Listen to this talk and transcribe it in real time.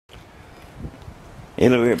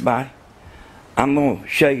Hello everybody. I'm going to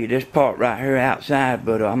show you this part right here outside,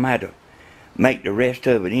 but I'm going to have to make the rest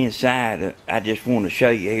of it inside. I just want to show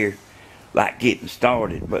you here like getting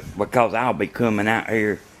started, but because I'll be coming out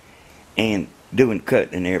here and doing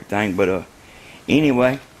cutting and everything. But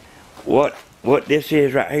anyway, what this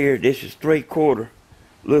is right here, this is 3/4.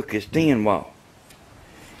 Look, it's thin wall.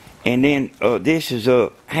 And then this is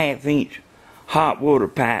a 1/2 inch hot water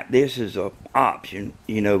pipe. This is a option,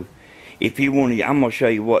 you know. If you want to, I'm going to show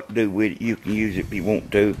you what to do with it. You can use it if you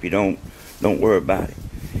want to. If you don't worry about it.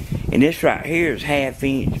 And this right here is 1/2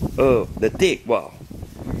 inch of the thick wall.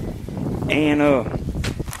 And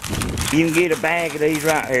you can get a bag of these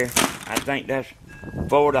right here. I think that's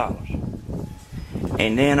 $4.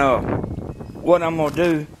 And then what I'm going to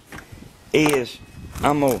do is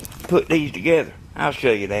I'm going to put these together. I'll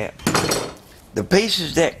show you that. The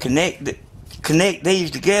pieces that connect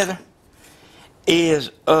these together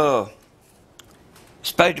is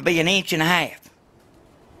supposed to be 1.5 inches.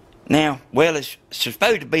 Now, well, it's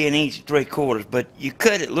supposed to be 1 3/4 inches, but you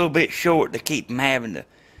cut it a little bit short to keep them having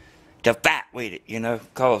to fight with it, you know,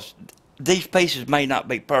 because these pieces may not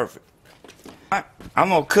be perfect. Alright, I'm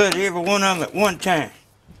going to cut every one of them at one time.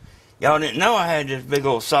 Y'all didn't know I had this big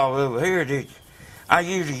old saw over here, did you? I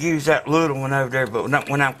usually use that little one over there, but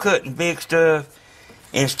when I'm cutting big stuff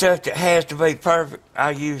and stuff that has to be perfect, I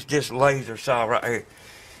use this laser saw right here.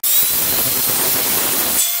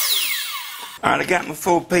 Alright, I got my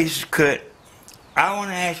 4 pieces cut. I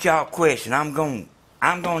want to ask y'all a question. I'm going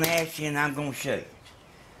to ask you and I'm going to show you.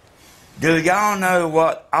 Do y'all know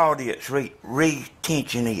what audience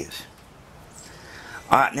retention is?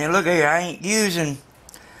 Alright, now look here. I ain't using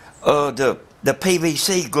the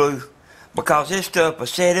PVC glue because this stuff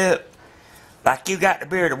is set up like you got to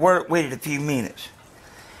be able to work with it a few minutes.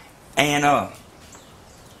 And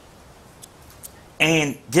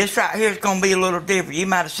this right here is going to be a little different. You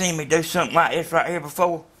might have seen me do something like this right here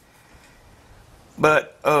before.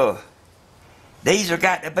 But these are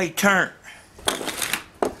got to be turned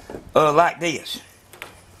like this.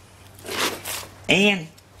 And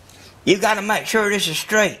you got to make sure this is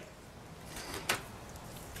straight.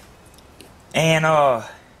 And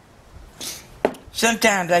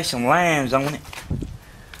sometimes there's some lines on it.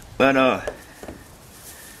 But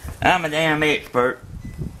I'm a damn expert.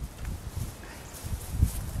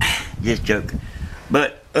 Just joking.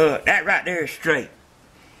 But that right there is straight.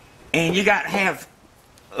 And you got to have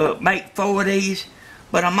make 4 of these.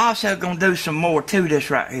 But I'm also going to do some more to this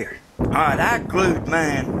right here. Alright, I glued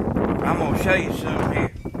mine. I'm going to show you something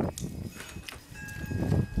here.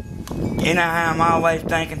 You know how I'm always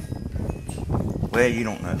thinking? Well, you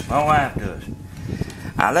don't know. My wife does.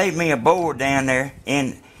 I laid me a board down there,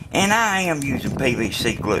 and I am using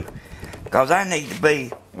PVC glue. Because I need to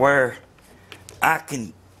be where I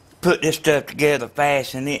can put this stuff together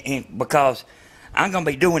fast, and because I'm going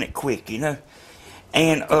to be doing it quick, you know.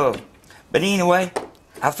 And, but anyway,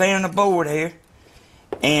 I found a board here,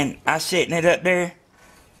 and I setting it up there,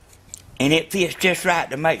 and it fits just right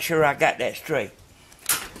to make sure I got that straight.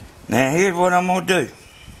 Now, here's what I'm going to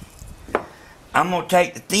do. I'm going to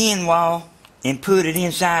take the thin wall and put it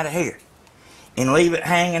inside of here, and leave it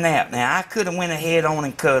hanging out. Now, I could have went ahead on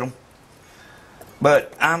and cut them,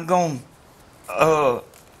 but I'm going to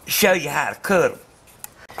show you how to cut them.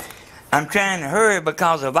 I'm trying to hurry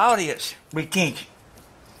because of audience retention.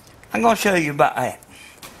 I'm going to show you about that.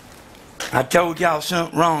 I told y'all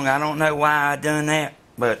something wrong. I don't know why I done that,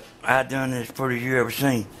 but I done this pretty you ever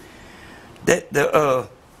seen.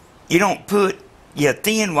 You don't put your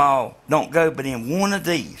thin wall don't go but in one of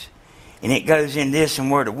these, and it goes in this and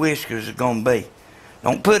where the whiskers are going to be.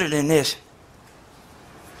 Don't put it in this.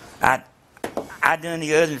 I done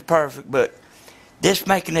the others perfect, but this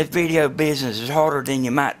making this video business is harder than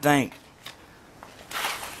you might think.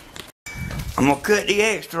 I'm going to cut the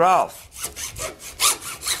extra off.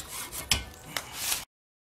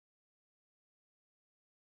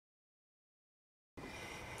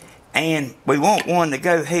 And we want one to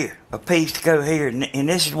go here, a piece to go here, and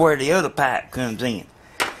this is where the other pipe comes in.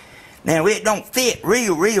 Now it don't fit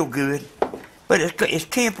real good, but it's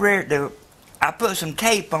temporary. I put some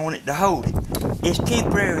tape on it to hold it. It's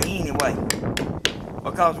temporary anyway.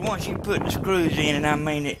 Because once you put the screws in, and I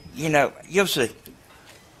mean it, you know, you'll see.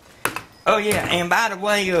 Oh yeah, and by the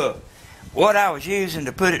way, what I was using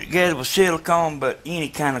to put it together was silicone, but any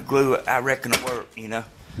kind of glue I reckon will work, you know.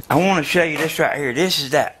 I want to show you this right here. This is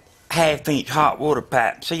that 1/2 inch hot water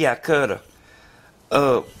pipe. See, I cut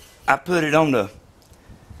I put it on the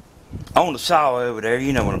saw over there,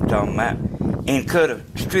 you know what I'm talking about, and cut a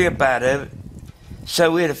strip out of it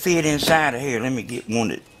so it'll fit inside of here. Let me get one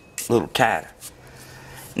that's a little tighter.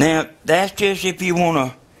 Now, that's just if you want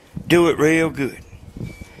to do it real good.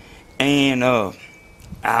 And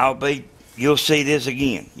you'll see this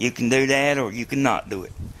again. You can do that or you can not do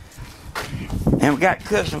it. And we got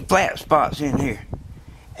custom flat spots in here.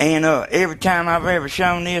 And every time I've ever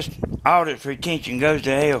shown this, audit retention goes to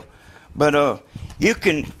hell. But you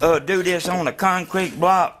can do this on a concrete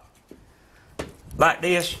block like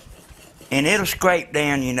this, and it'll scrape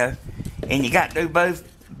down, you know. And you got to do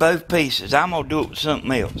both pieces. I'm gonna do it with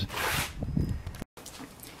something else.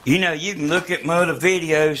 You know, you can look at my other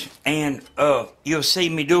videos and you'll see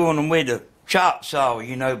me doing them with a chop saw,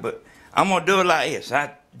 you know, but I'm gonna do it like this.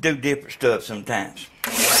 I do different stuff sometimes.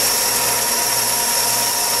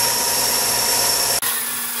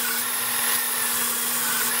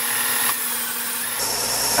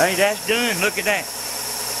 Hey, that's done. Look at that.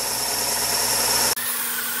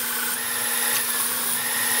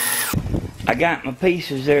 I got my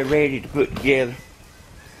pieces there ready to put together.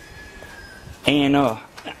 And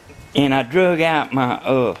I drug out my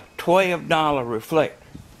 $12 reflector.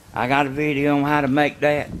 I got a video on how to make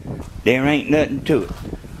that. There ain't nothing to it.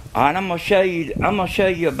 Alright, I'm gonna show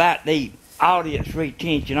you about the audience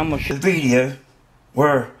retention. I'm gonna show the video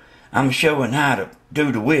where I'm showing how to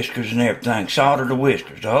do the whiskers and everything, solder the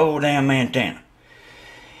whiskers, the whole damn antenna.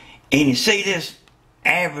 And you see this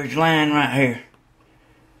average line right here.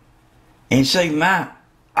 And see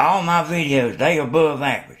all my videos, they are above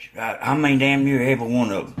average. I mean damn near every one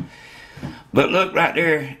of them. But look right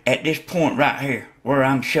there at this point right here where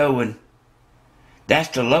I'm showing, that's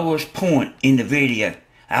the lowest point in the video.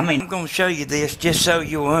 I mean, I'm going to show you this just so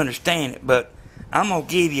you'll understand it, but I'm going to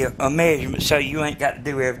give you a measurement so you ain't got to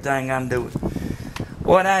do everything I'm doing.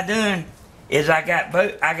 What I done is I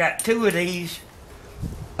got two of these,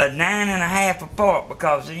 a 9.5 apart,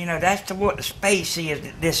 because, you know, that's what the space is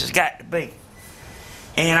that this has got to be.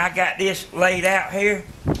 And I got this laid out here,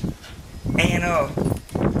 and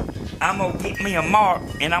I'm going to get me a mark,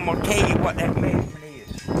 and I'm going to tell you what that measurement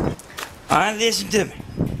is. Alright, listen to me.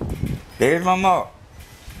 There's my mark.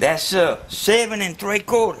 That's 7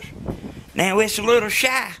 3/4. Now, it's a little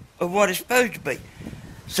shy of what it's supposed to be,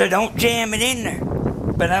 so don't jam it in there.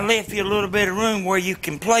 But I left you a little bit of room where you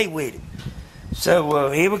can play with it. So,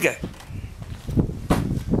 here we go.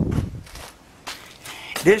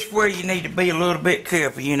 This is where you need to be a little bit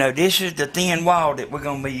careful. You know, this is the thin wall that we're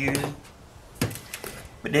going to be using.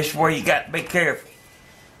 But this is where you got to be careful.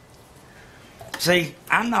 See,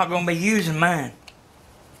 I'm not going to be using mine.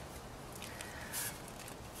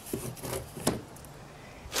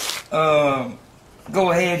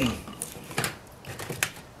 Go ahead and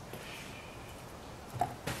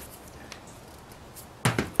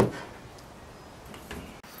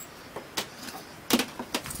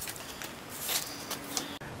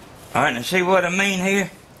alright, now see what I mean here?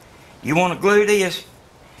 You want to glue this,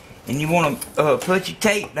 and you want to put your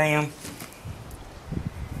tape down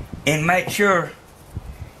and make sure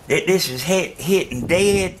that this is hitting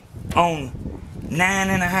dead on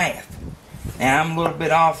 9.5. Now I'm a little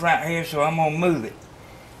bit off right here, so I'm going to move it.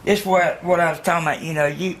 This is what I was talking about. You know,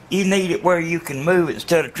 you need it where you can move it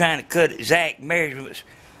instead of trying to cut exact measurements.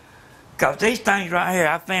 Because these things right here,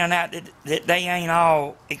 I found out that they ain't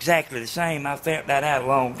all exactly the same. I found that out a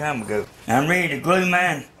long time ago. I'm ready to glue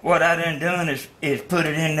mine. What I done is put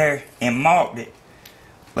it in there and marked it.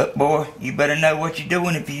 But boy, you better know what you're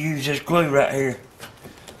doing if you use this glue right here,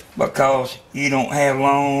 because you don't have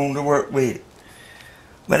long to work with it.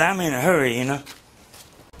 But I'm in a hurry, you know.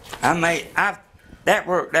 That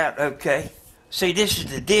worked out okay. See, this is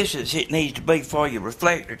the distance it needs to be for your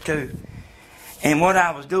reflector too. And what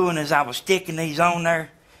I was doing is I was sticking these on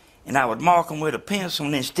there, and I would mark them with a pencil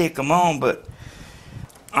and then stick them on. But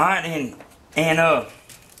alright, and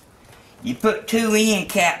you put 2 end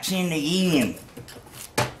caps in the end.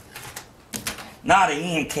 Not an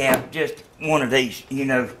end cap, just one of these, you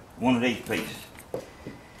know, one of these pieces.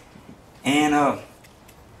 And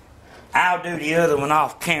I'll do the other one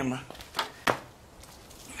off camera.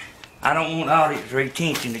 I don't want audience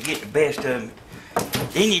retention to get the best of me.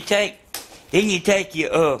 Then you take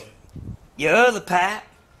your other pipe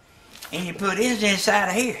and you put it inside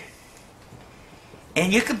of here.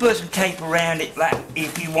 And you can put some tape around it, like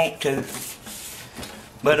if you want to.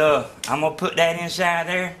 But I'm gonna put that inside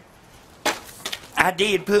there. I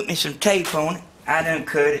did put me some tape on it. I done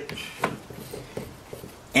cut it.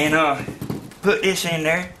 And put this in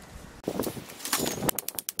there.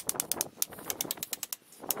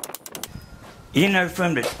 You know,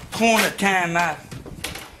 from the point of time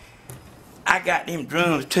I got them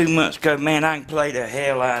drums 2 months ago, man, I can play the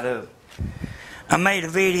hell out of it. I made a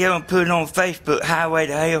video and put it on Facebook, Highway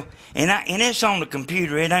to Hell, and it's on the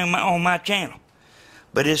computer, it ain't on my channel.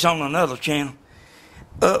 but it's on another channel.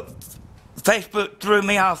 Facebook threw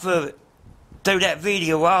me off of it, threw that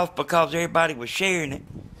video off because everybody was sharing it,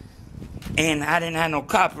 and I didn't have no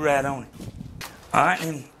copyright on it. Alright,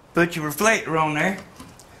 and put your reflector on there.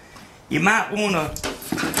 You might want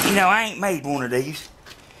to, you know, I ain't made one of these.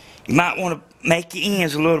 You might want to make your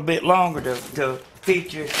ends a little bit longer to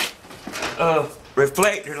fit your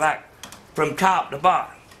reflector, like from top to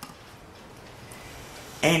bottom.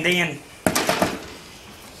 And then,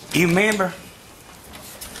 you remember,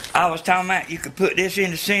 I was talking about you could put this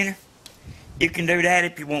in the center. You can do that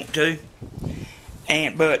if you want to.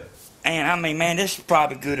 And I mean, man, this is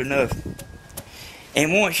probably good enough.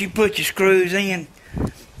 And once you put your screws in,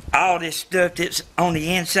 all this stuff that's on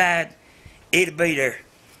the inside, it'll be there.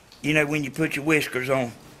 You know, when you put your whiskers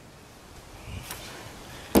on.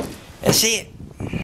 That's it.